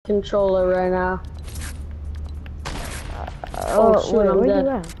controller right now. Oh, shoot, wait, I'm where dead.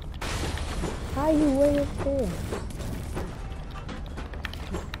 you at? How you way up there?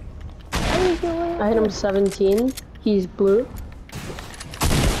 How you get way up I hit him there? 17. He's blue.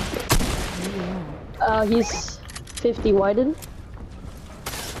 He's 50 whited.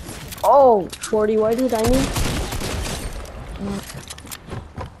 Oh! 40 whited, I mean.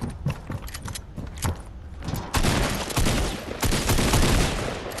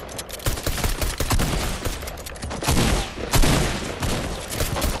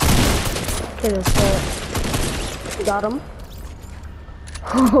 Kid is sweat. Got him.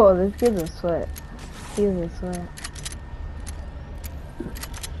 Oh, this kid's a sweat. He's a sweat.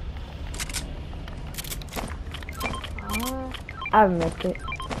 I missed it.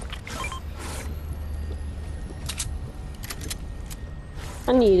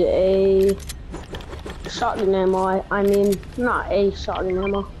 I need a shotgun ammo. I mean, not a shotgun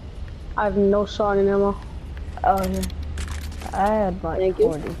ammo. I have no shotgun ammo. Oh, yeah. I had like Thank you.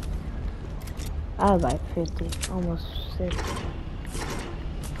 40. I had like 50. Almost 60.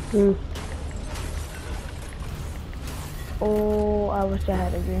 Oh, I wish I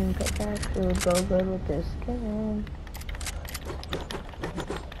had a green pickaxe. It would go good with this skin.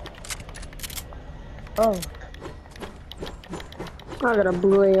 Oh. I got a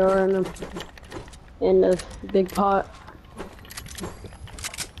blue AR in the big pot.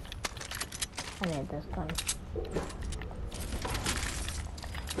 I need this gun.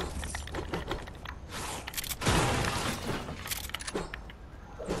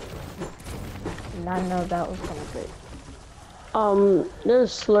 And I know that was gonna break. There's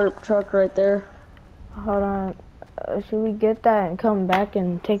a slurp truck right there. Hold on. Should we get that and come back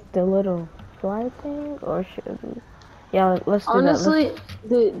and take the little fly thing, or should we? Yeah, let's do Honestly,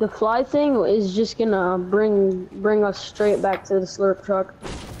 that. the fly thing is just gonna bring us straight back to the slurp truck.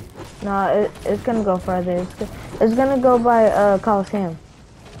 No, it's gonna go further. It's gonna go by Coliseum.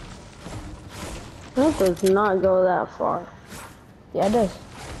 It does not go that far. Yeah, it does.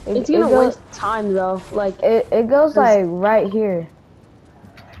 It's gonna waste time though. Like it goes like right here.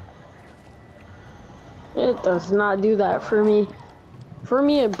 It does not do that for me. For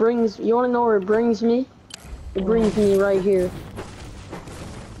me, it brings. You wanna know where it brings me? It brings me right here.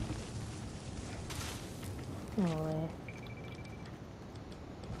 No way.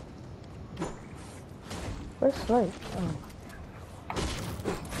 Where's Slate? Oh.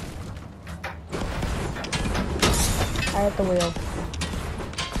 I hit the wheel.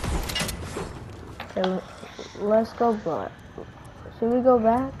 Okay, let's go back. Should we go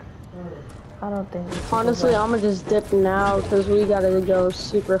back? I don't think we should. Honestly, I'm gonna just dip now because we gotta go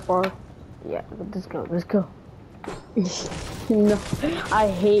super far. Yeah, let's go. Let's go. No, I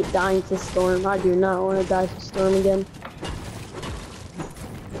hate dying to storm. I do not want to die to storm again.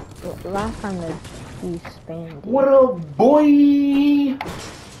 Last time that he spammed. What up, boy?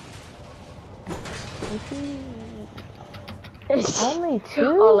 Only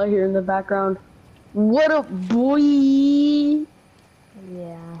two? All I hear in the background. What up, boy? Yeah,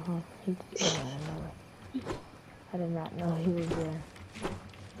 he did not know. I did not know he was there.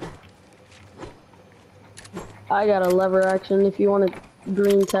 I got a lever action if you want to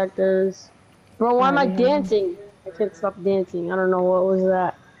green tech theirs. Bro, why am I dancing? I can't stop dancing. I don't know what was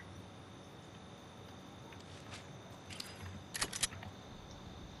that.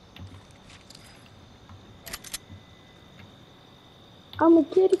 I'm a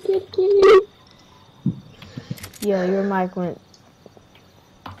kitty. Yo, your mic went.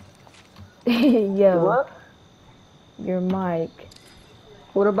 Yo. What? Your mic.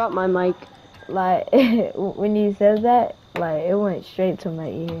 What about my mic? Like, when you said that, like, it went straight to my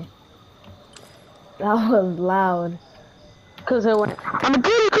ear. That was loud. Cause I went, I'm a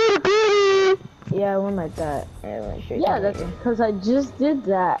kitty. Yeah, it went like that. It went straight to my Yeah, that's ear. because I just did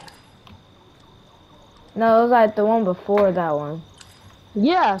that. No, it was like the one before that one.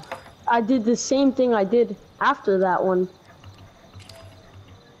 Yeah, I did the same thing I did after that one.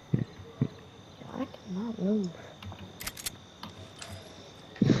 I cannot move.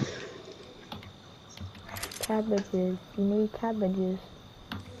 Cabbages. You need cabbages.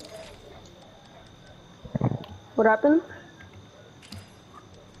 What happened?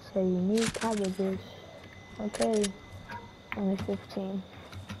 So you need cabbages. Okay. Only 15.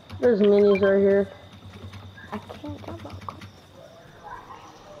 There's minis right here. I can't jump out.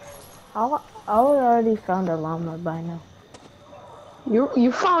 I would already found a llama by now.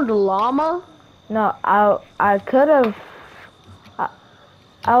 You found a llama? No, I could have.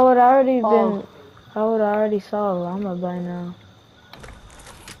 I would already been. I would already saw a llama by now.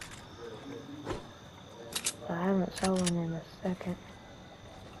 I haven't saw one in a second.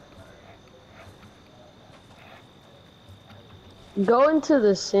 Go into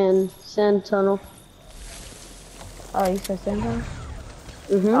the sand tunnel. Oh, you said sand.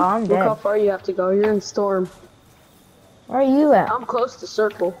 Mm-hmm. Oh, I'm Look how dead. far you have to go. You're in storm. Where are you at? I'm close to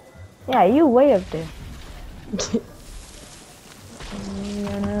circle. Yeah, you way up there.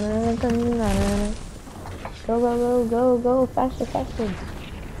 Go, go, go, go, go, faster, faster.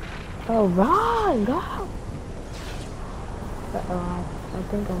 Oh, run, go. Uh-oh, I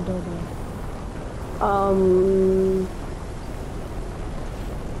think I'm dead now.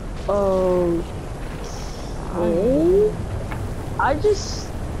 Okay. I just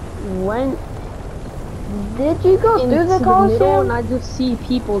went Did you go into through the the middle Coliseum? and I just see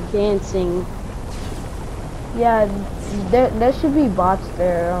people dancing. Yeah, there should be bots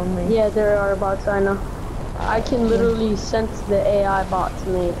there only. Yeah, there are bots, I know. I can literally sense the AI bots,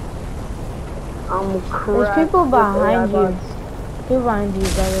 mate. I'm There's cracked people with AI behind you. bots. People behind you,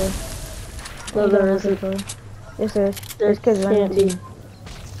 brother. No, You there don't isn't. look for. Yes, there is. There There's kids running can't to be. you.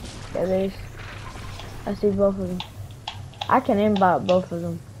 Yeah, there's. I see both of them. I can aimbot both of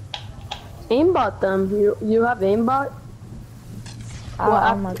them. Aimbot them. You have aimbot?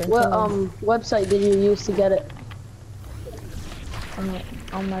 I'm not gonna tell Website did you use to get it?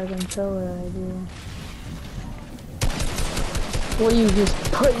 I'm not gonna tell what I do. Well, you just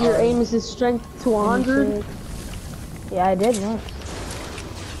put your aim as strength to 100? Yeah, I did once.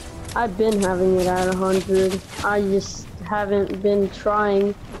 I've been having it at 100. I just haven't been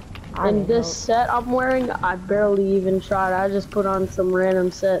trying. And this set I'm wearing, I barely even tried. I just put on some random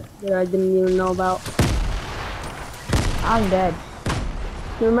set that I didn't even know about. I'm dead.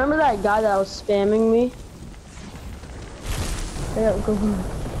 You remember that guy that was spamming me? Yeah, go.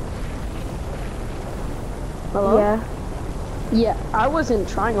 Hello? Yeah. Yeah, I wasn't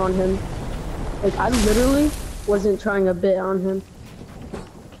trying on him. Like, I literally wasn't trying a bit on him.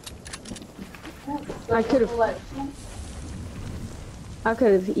 I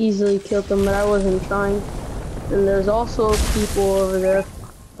could have easily killed him, but I wasn't trying. And there's also people over there.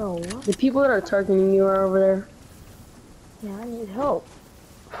 Oh, what? The people that are targeting you are over there. Yeah, I need help.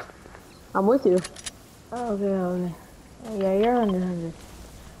 I'm with you. Okay, okay. Yeah, you're under 100.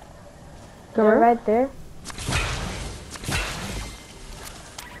 Come You're here. right there.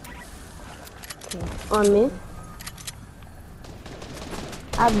 On me.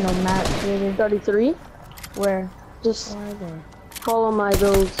 I have no map, really. 33. Where? Just Where are they? follow my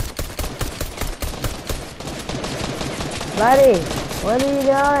those. Buddy, what are you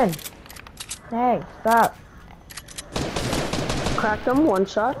doing? Hey, stop. Cracked them, one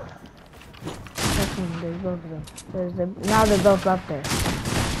shot. There's both of them. Now they're both up there.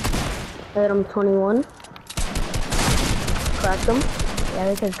 Hit him 21. Cracked them.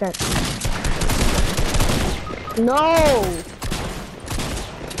 Yeah, they could crack. No!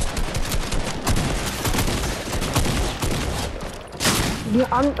 Yeah,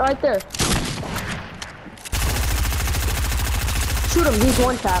 I'm right there. Shoot him, he's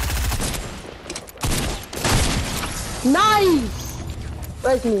one tap. Nice!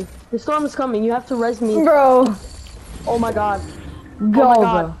 Res me. The storm is coming, you have to res me. Bro, Oh my god. go, Oh my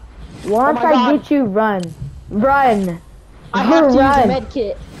God. bro. Once Oh my I God. get you, run. Run. I have to Run. use a med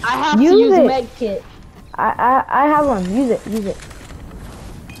kit. I have to Use use a it. med kit. I have one. Use it. Use it.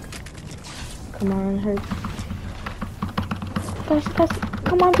 Come on, hurt. Guys.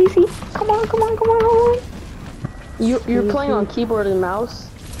 Come on, DC. Come on. Come on. You're playing on keyboard and mouse?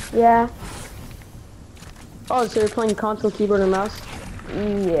 Yeah. Oh, so you're playing console, keyboard, and mouse?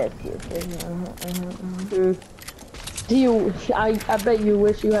 Yes. Do you? I bet you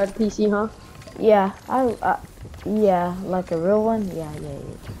wish you had PC, huh? Yeah. Yeah, like a real one. Yeah.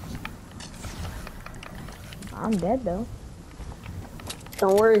 I'm dead though.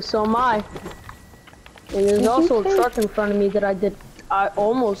 Don't worry, so am I. And there's Did you also a say- truck in front of me that I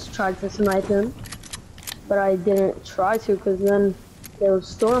almost tried to snipe him, but I didn't try to because then they would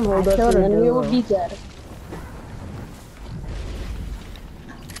storm hold I us killed and a then we duo. would be dead.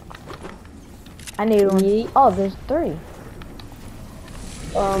 I need one. Yeet. Oh, there's 3.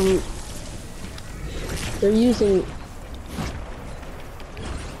 They're using.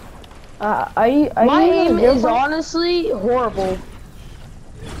 Are you My using aim your is phone? honestly horrible.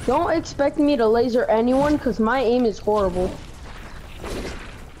 Don't expect me to laser anyone because my aim is horrible.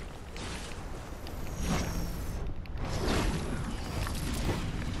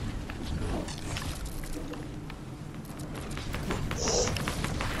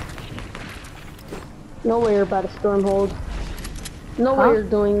 No way you're about to storm hold. No way Huh? you're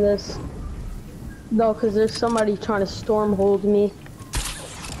doing this. No, because there's somebody trying to storm hold me.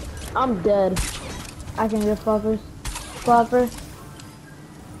 I'm dead. I can get floppers. Flopper.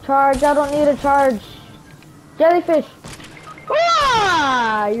 Charge. I don't need a charge. Jellyfish. Oh!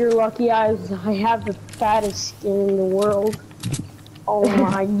 Ah, you're lucky I have the fattest skin in the world. Oh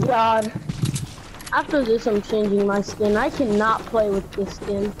my god. After this, I'm changing my skin. I cannot play with this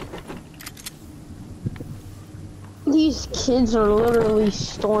skin. These kids are literally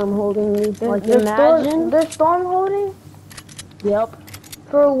storm holding me. Like, imagine. They're storm holding? Yep.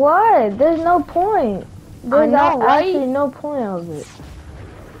 For what? There's no point. I There's know, right? actually no point of it.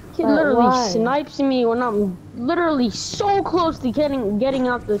 Kid literally why? snipes me when I'm literally so close to getting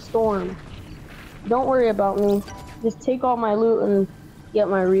out the storm. Don't worry about me. Just take all my loot and get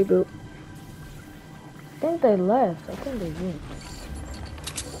my reboot. I think they left. I think they did.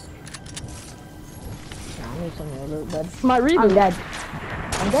 I need some of your loot, bud. My reboot. I'm dead.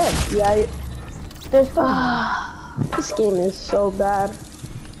 I'm dead. Yeah. There's storm. This game is so bad.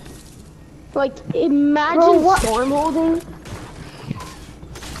 Like, imagine storm holding.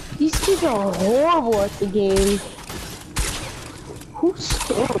 These kids are horrible at the game. Who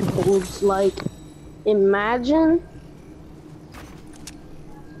storm holds? Like, imagine.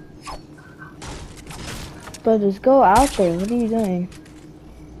 But just go out there. What are you doing?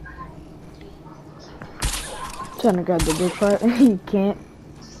 Trying to grab the big part. You can't.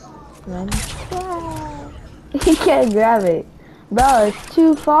 Man. You can't grab it. Bro, it's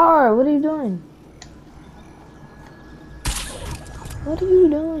too far. What are you doing? What are you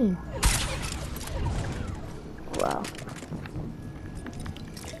doing? Wow.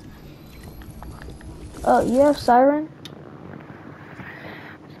 Oh, you have Siren?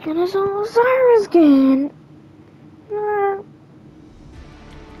 Get us on Siren skin.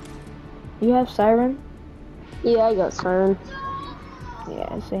 You have Siren? Yeah, I got Siren.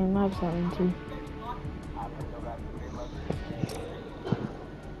 Yeah, same. I have Siren too.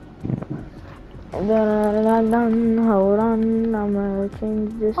 Hold on, I'm gonna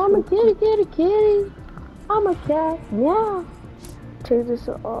change this. I'm a kitty, kitty, kitty. I'm a cat, yeah. Take this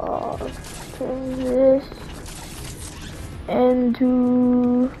off. Change this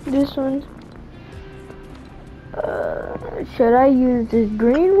into this one. Should I use this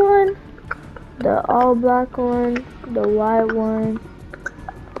green one, the all black one, the white one,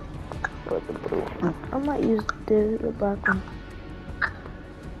 or the blue one? I might use the black one.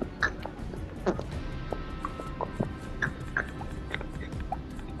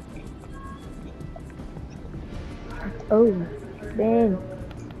 Oh, dang.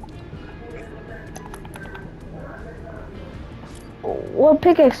 What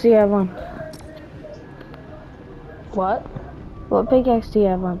pickaxe do you have on? What? What pickaxe do you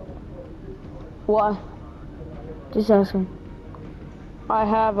have on? What? Just asking. I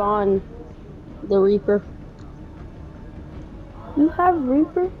have on the Reaper. You have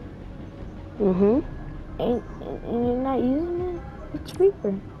Reaper? Mm-hmm. And you're not using it? It's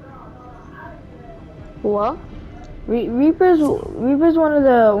Reaper. What? Reaper's one of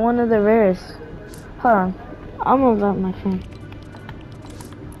the rarest. Hold on. I'm gonna invite my friend.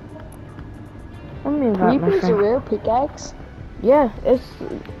 Let me invite my Reaper's friend. a rare pickaxe? Yeah,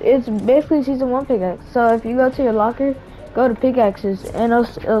 it's basically season 1 pickaxe. So if you go to your locker, go to pickaxes, and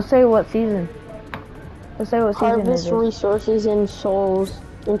it'll say what season. It'll say what season it is. Harvest resources and souls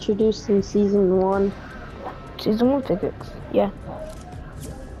introduced in season 1. Season 1 pickaxe. Yeah.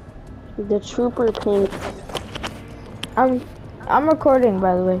 The Trooper pink. I'm recording,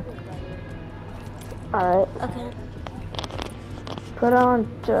 by the way. Alright. Okay. Put on.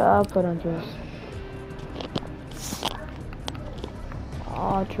 I'll put on yours.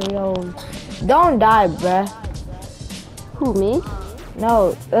 Oh, trios. Don't die, bruh. Who, me?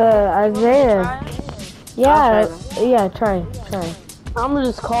 No, Isaiah. Yeah, yeah, try. I'm gonna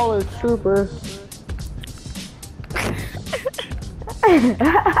just call her Trooper.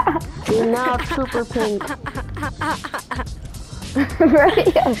 You're now Trooper Pink.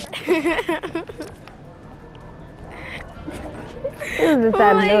 Right? This is a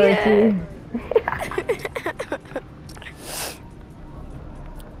sad note too.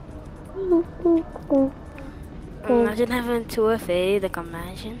 Imagine having 2FA, like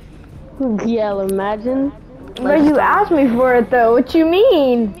imagine. Yeah, imagine. But you asked me for it though, what you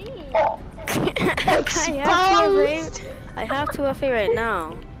mean? I have 2FA right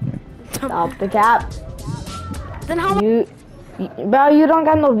now. Stop the cap. Then how Bro, you don't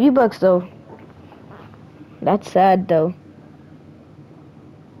got no V-Bucks though. That's sad though.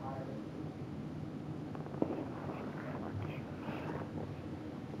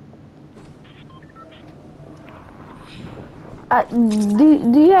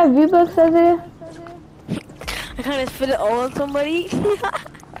 Do you have V-Bucks, Isaiah? I kind of spit it all on somebody.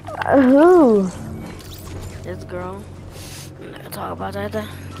 Who? This girl. I'm not gonna talk about that.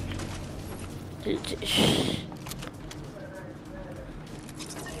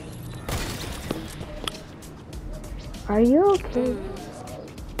 Are you okay?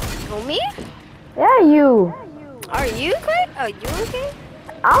 Who, me? Yeah, you. Are you good? Are you okay?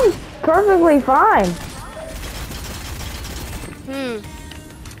 I'm perfectly fine.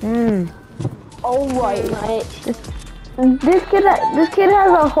 Alright, mate. This kid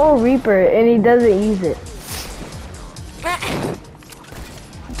has a whole Reaper and he doesn't use it.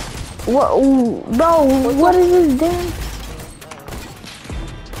 What, bro? What is this damn?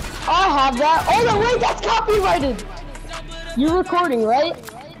 I have that. Oh no, wait, that's copyrighted. You're recording, right?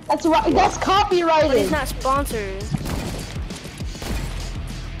 That's right. That's But copyrighted. it's not sponsored.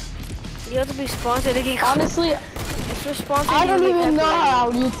 You have to be sponsored to get. Honestly, If you're sponsored, I don't you even know copyrighted.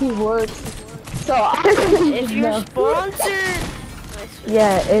 how YouTube works. So I don't If even you're know. sponsored.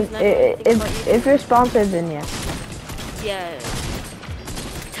 Yeah, if you're sponsored, then yeah. Yeah.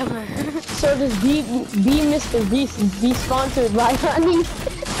 Come on. So does be Mr. Beast be sponsored by Honey?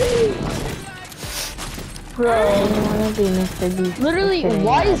 Bro, I wanna be Mr. Beast. literally, Okay.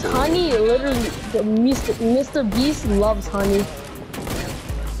 why is Honey literally the Mr. Beast loves Honey?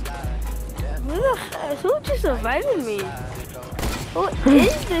 Who just invited me? Who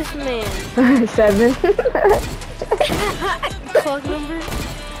is this man? 7. Clock number?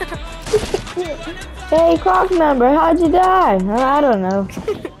 Hey, clock number, how'd you die? I don't know.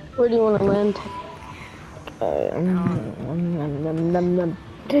 Where do you want to land?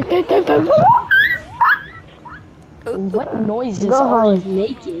 What noises Go are home. you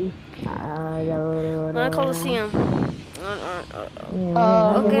making? Not Coliseum.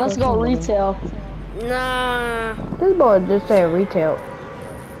 Okay, let's go retail. Nah. This boy just said retail.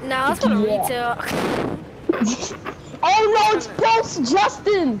 Nah, let's go to Yeah. retail. Oh no, it's Post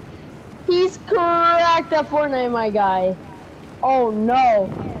Justin! He's correct at Fortnite, my guy. Oh no.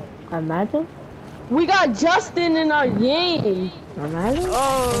 Imagine. We got Justin in our game. Imagine.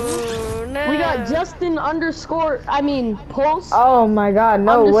 Oh, no. We got Justin _ Post. Oh my god,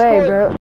 no Underscore- way, bro.